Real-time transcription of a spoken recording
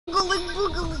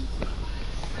boogling, boogling.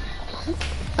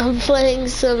 I'm playing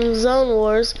some Zone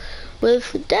Wars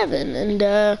with Devin,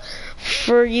 and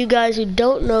for you guys who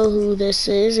don't know who this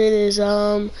is, it is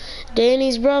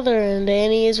Danny's brother, and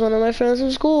Danny is one of my friends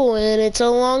from school, and it's a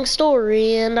long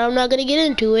story, and I'm not gonna get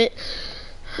into it.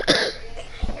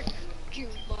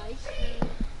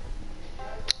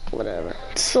 Whatever.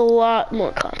 It's a lot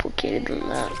more complicated than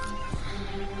that.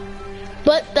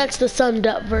 But that's the summed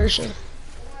up version.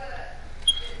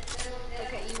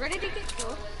 Okay, you ready to get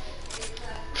killed?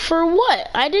 For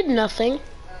what? I did nothing.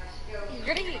 You're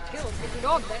gonna get killed because you're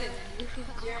all better than you.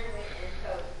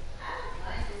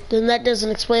 Then that doesn't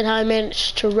explain how I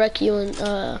managed to wreck you in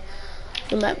the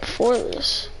map before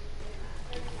this.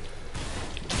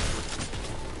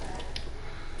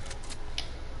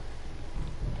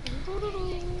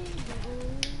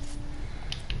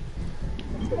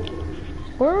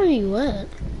 Where are you at?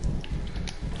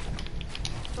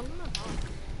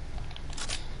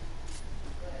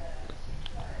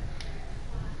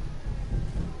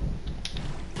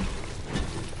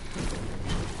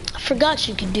 I forgot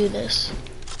you could do this.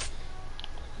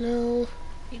 No.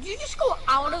 Did you just go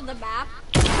out of the map?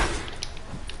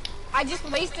 I just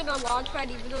wasted a launch pad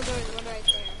even though there was one right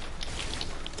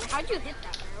there. How'd you hit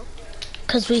that, bro?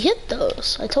 Cause we hit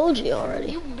those. I told you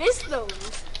already. You missed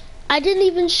those. I didn't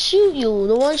even shoot you.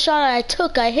 The one shot I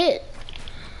took, I hit.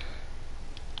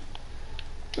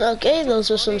 Okay,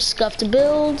 those are some scuffed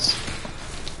builds.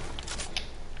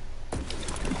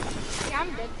 Yeah,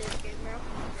 I'm dead this game,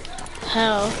 bro.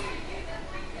 How?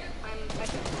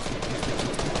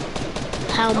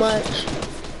 How much?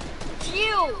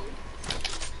 Shield!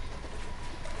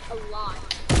 A lot.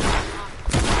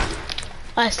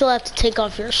 I still have to take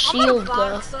off your shield,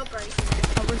 though. Right oh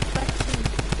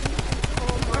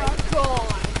my god.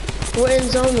 We're in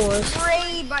Zone Wars. Wait, are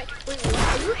you in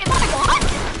my god?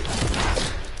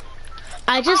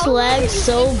 I just lagged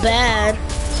so bad.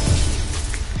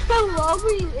 How long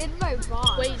were you in my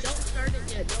box? Wait, don't start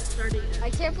it yet. Don't start it yet. I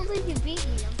can't believe you beat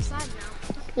me. I'm sad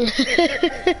now.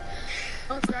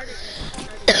 Don't start it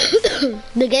yet.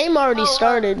 The game already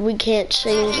started. We can't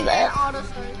change that. Auto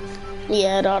starts.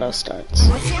 Yeah, it auto starts.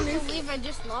 I can't believe I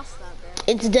just lost that, bro.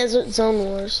 It's Desert Zone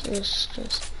Wars. It's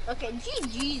just... Okay,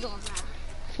 GG's on that.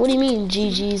 What do you mean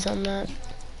GG's on that?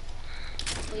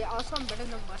 Yeah, also I'm better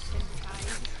than Western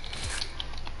guys.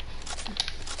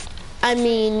 I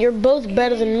mean, you're both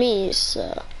better than me,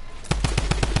 so...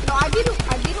 No, I beat a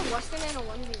Western and a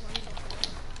 1v1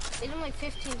 before. Beat him like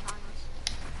 15 times.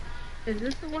 Is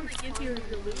this the one that gives you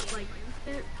the loot like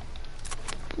instant?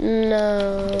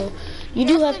 No. You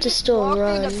do have to still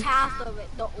run. The path of it.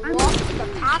 The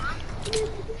path.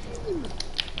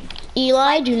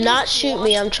 Eli, do not shoot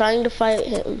me. I'm trying to fight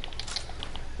him.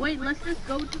 Wait, let's just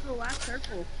go to the last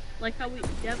circle. Like how we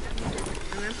did,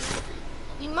 remember?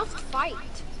 You must fight.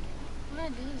 I'm gonna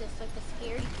do this like the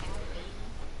scaredy cat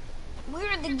game.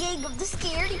 We're the gang of the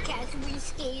scaredy cats. We're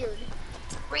scared.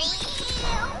 What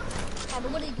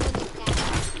are you doing with that?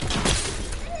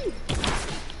 Hey!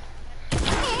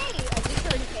 I just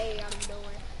heard hey out of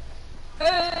nowhere.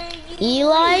 Hey!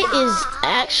 Eli is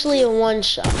actually a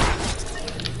one-shot.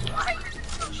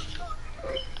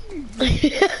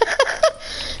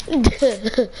 I'm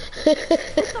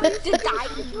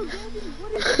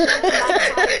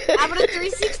gonna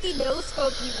 360 no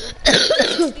scope you.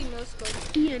 360 no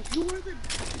scope. Ian, who are the...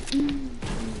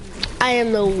 I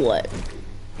am the what?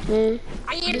 Hmm?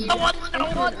 I am the one.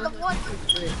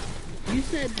 You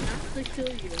said not to kill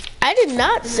you. I did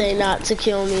not say not to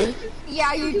kill me.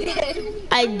 Yeah, you did.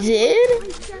 I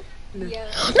did?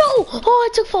 Yeah. No! Oh, I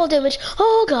took fall damage.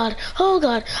 Oh god. Oh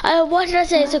god. Why did I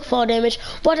say I took fall damage?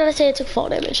 Why did I say I took fall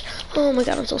damage? Oh my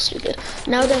god, I'm so stupid.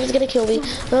 Now Devin's gonna kill me.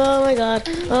 Oh my god.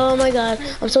 Oh my god.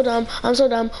 I'm so dumb. I'm so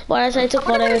dumb. Why did I say I took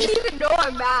fall damage? I don't even know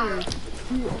I'm bad.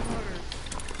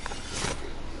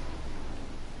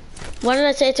 Why did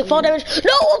I say I took fall damage?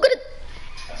 No, I'm gonna...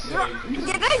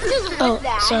 Did I just win Oh,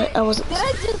 that? sorry, I wasn't Did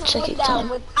I just checking win that?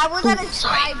 time. I was at a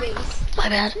Sorry. sky base. My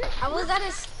bad. I was at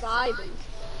a sky base.